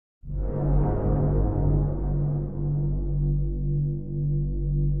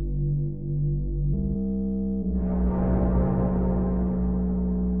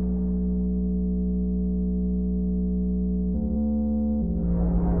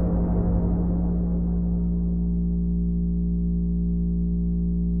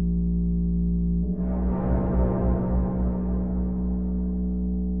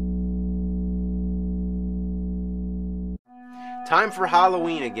Time for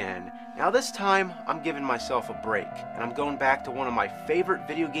Halloween again. Now this time, I'm giving myself a break, and I'm going back to one of my favorite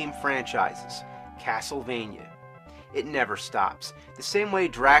video game franchises, Castlevania. It never stops. The same way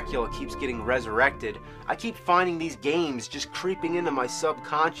Dracula keeps getting resurrected, I keep finding these games just creeping into my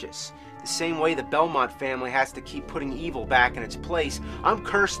subconscious. The same way the Belmont family has to keep putting evil back in its place, I'm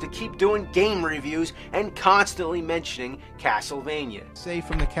cursed to keep doing game reviews and constantly mentioning Castlevania. Say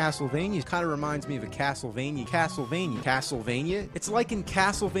from the Castlevania kind of reminds me of a Castlevania. It's like in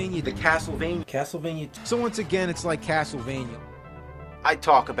Castlevania, the Castlevania. So once again, it's like Castlevania. I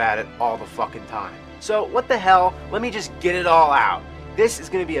talk about it all the fucking time. So what the hell, let me just get it all out. This is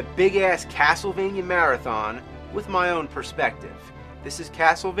going to be a big-ass Castlevania marathon with my own perspective. This is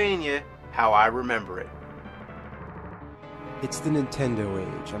Castlevania, how I remember it. It's the Nintendo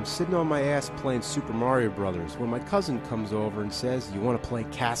age. I'm sitting on my ass playing Super Mario Brothers when my cousin comes over and says, "You want to play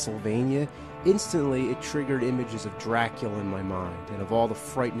Castlevania?" Instantly, it triggered images of Dracula in my mind and of all the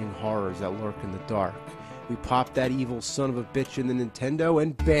frightening horrors that lurk in the dark. We popped that evil son of a bitch in the Nintendo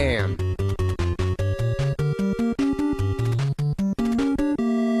and bam!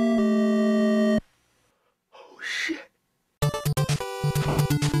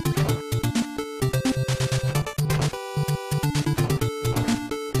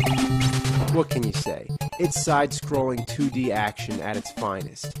 What can you say? It's side-scrolling 2D action at its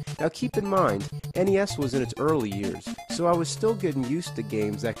finest. Now keep in mind, NES was in its early years, so I was still getting used to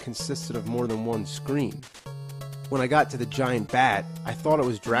games that consisted of more than one screen. When I got to the giant bat, I thought it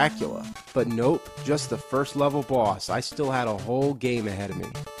was Dracula, but nope, just the first level boss. I still had a whole game ahead of me.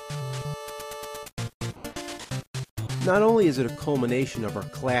 Not only is it a culmination of our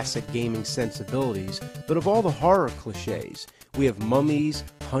classic gaming sensibilities, but of all the horror cliches. We have mummies,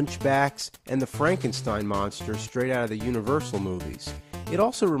 hunchbacks, and the Frankenstein monster straight out of the Universal movies. It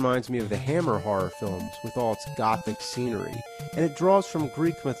also reminds me of the Hammer horror films with all its gothic scenery, and it draws from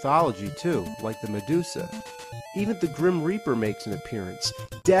Greek mythology too, like the Medusa. Even the Grim Reaper makes an appearance.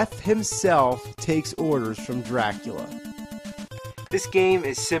 Death himself takes orders from Dracula. This game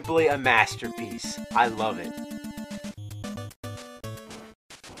is simply a masterpiece. I love it.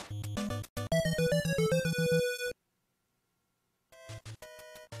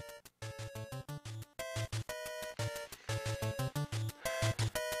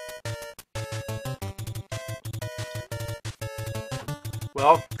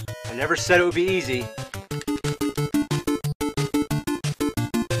 Well, I never said it would be easy.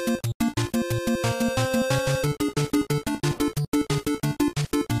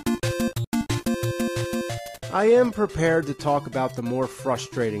 I am prepared to talk about the more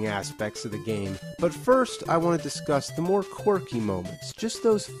frustrating aspects of the game, but first I want to discuss the more quirky moments, just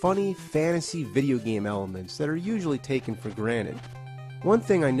those funny fantasy video game elements that are usually taken for granted. One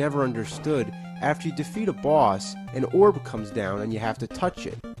thing I never understood, after you defeat a boss, an orb comes down and you have to touch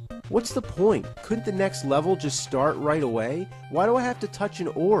it. What's the point? Couldn't the next level just start right away? Why do I have to touch an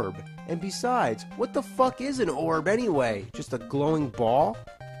orb? And besides, what the fuck is an orb anyway? Just a glowing ball?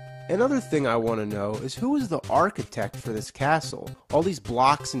 Another thing I want to know is who is the architect for this castle? All these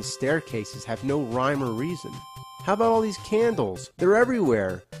blocks and staircases have no rhyme or reason. How about all these candles? They're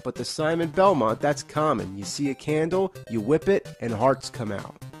everywhere. But the Simon Belmont, that's common. You see a candle, you whip it, and hearts come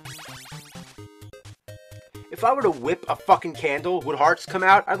out. If I were to whip a fucking candle, would hearts come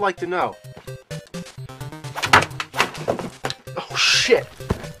out? I'd like to know. Oh shit!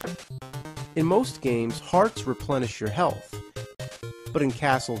 In most games, hearts replenish your health. But in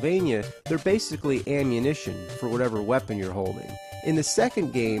Castlevania, they're basically ammunition for whatever weapon you're holding. In the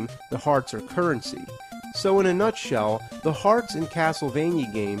second game, the hearts are currency. So in a nutshell, the hearts in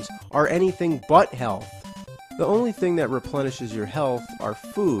Castlevania games are anything but health. The only thing that replenishes your health are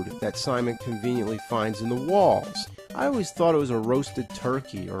food that Simon conveniently finds in the walls. I always thought it was a roasted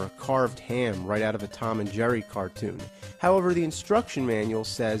turkey or a carved ham right out of a Tom and Jerry cartoon. However, the instruction manual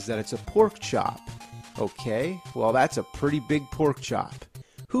says that it's a pork chop. Okay, well that's a pretty big pork chop.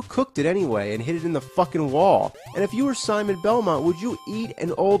 Who cooked it anyway and hid it in the fucking wall? And if you were Simon Belmont, would you eat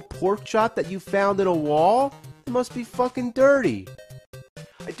an old pork chop that you found in a wall? It must be fucking dirty.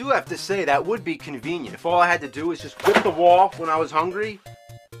 I do have to say that would be convenient. If all I had to do was just whip the wall when I was hungry,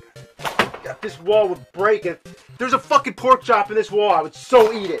 this wall would break. If there's a fucking pork chop in this wall, I would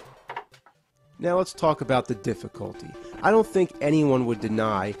so eat it. Now let's talk about the difficulty. I don't think anyone would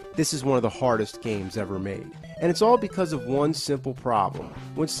deny this is one of the hardest games ever made. And it's all because of one simple problem.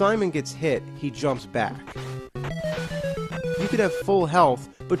 When Simon gets hit, he jumps back. You could have full health,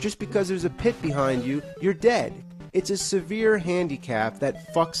 but just because there's a pit behind you, you're dead. It's a severe handicap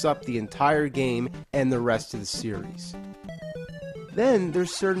that fucks up the entire game and the rest of the series. Then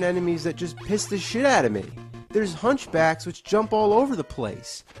there's certain enemies that just piss the shit out of me. There's hunchbacks which jump all over the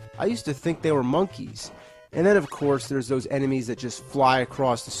place. I used to think they were monkeys. And then, of course, there's those enemies that just fly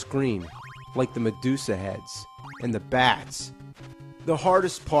across the screen, like the Medusa heads and the bats. The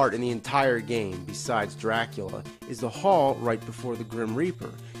hardest part in the entire game, besides Dracula, is the hall right before the Grim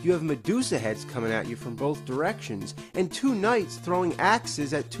Reaper. You have Medusa heads coming at you from both directions, and two knights throwing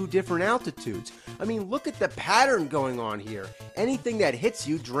axes at two different altitudes. I mean, look at the pattern going on here. Anything that hits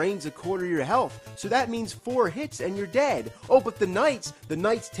you drains a quarter of your health, so that means 4 hits and you're dead. Oh, but the knights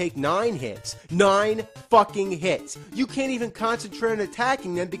take 9 hits. 9 fucking hits. You can't even concentrate on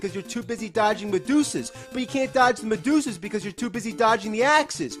attacking them because you're too busy dodging Medusas. But you can't dodge the Medusas because you're too busy dodging the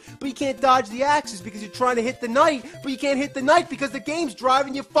axes. But you can't dodge the axes because you're trying to hit the knight. But you can't hit the knight because the game's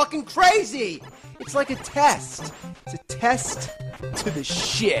driving you fucking crazy. It's like a test. It's a test to the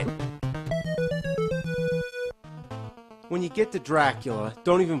shit. When you get to Dracula,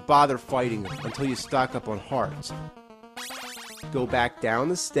 don't even bother fighting him until you stock up on hearts. Go back down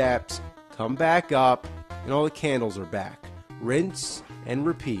the steps, come back up, and all the candles are back. Rinse and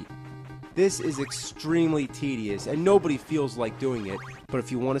repeat. This is extremely tedious, and nobody feels like doing it, but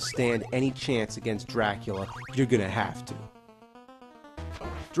if you want to stand any chance against Dracula, you're gonna have to.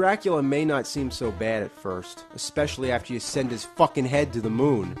 Dracula may not seem so bad at first, especially after you send his fucking head to the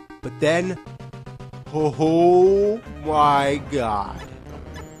moon, but then, oh my god.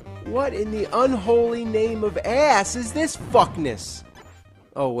 What in the unholy name of ass is this fuckness?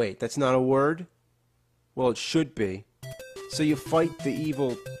 Oh wait, that's not a word? Well, it should be. So you fight the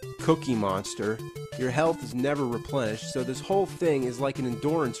evil cookie monster, your health is never replenished, so this whole thing is like an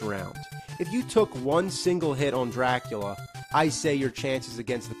endurance round. If you took one single hit on Dracula, I say your chances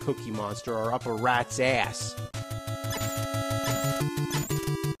against the cookie monster are up a rat's ass.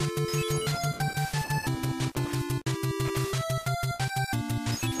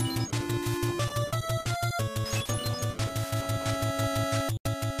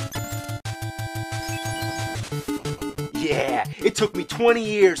 Yeah, it took me 20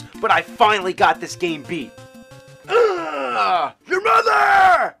 years, but I finally got this game beat. Your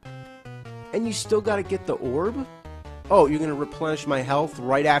mother! And you still gotta get the orb? Oh, you're gonna replenish my health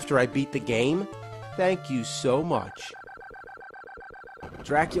right after I beat the game? Thank you so much.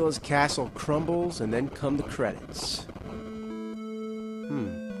 Dracula's castle crumbles, and then come the credits.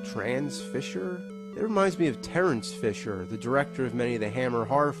 Trans Fisher? It reminds me of Terrence Fisher, the director of many of the Hammer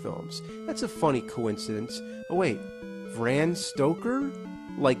horror films. That's a funny coincidence. Oh wait, Bram Stoker?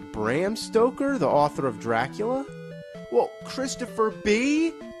 Like Bram Stoker, the author of Dracula? Well, Christopher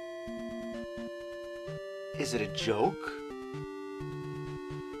B? Is it a joke?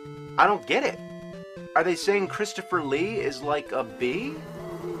 I don't get it. Are they saying Christopher Lee is like a bee?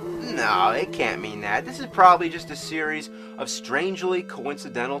 No, it can't mean that. This is probably just a series of strangely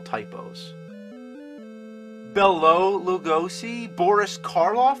coincidental typos. Belo Lugosi, Boris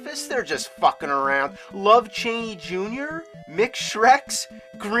Karloff's, they're just fucking around. Love Cheney Jr., Mick Shreks,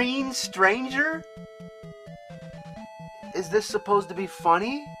 Green Stranger? Is this supposed to be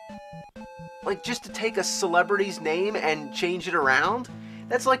funny? Like, just to take a celebrity's name and change it around?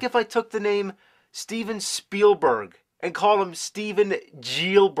 That's like if I took the name Steven Spielberg and called him Steven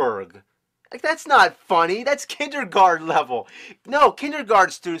Gielberg. Like, that's not funny. That's kindergarten level. No,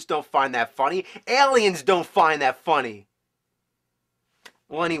 kindergarten students don't find that funny. Aliens don't find that funny.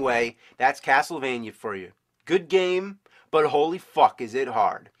 Well, anyway, that's Castlevania for you. Good game, but holy fuck is it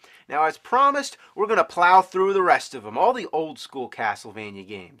hard. Now, as promised, we're going to plow through the rest of them. All the old school Castlevania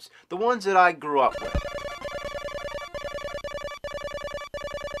games. The ones that I grew up with.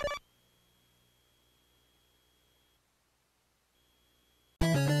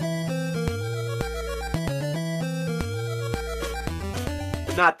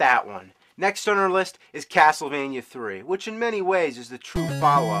 But not that one. Next on our list is Castlevania 3, which in many ways is the true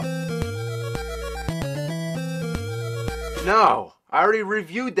follow-up. No, I already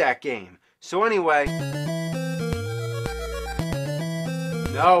reviewed that game. So anyway...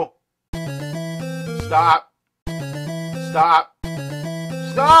 No. Stop. Stop.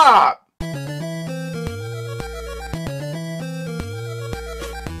 Stop!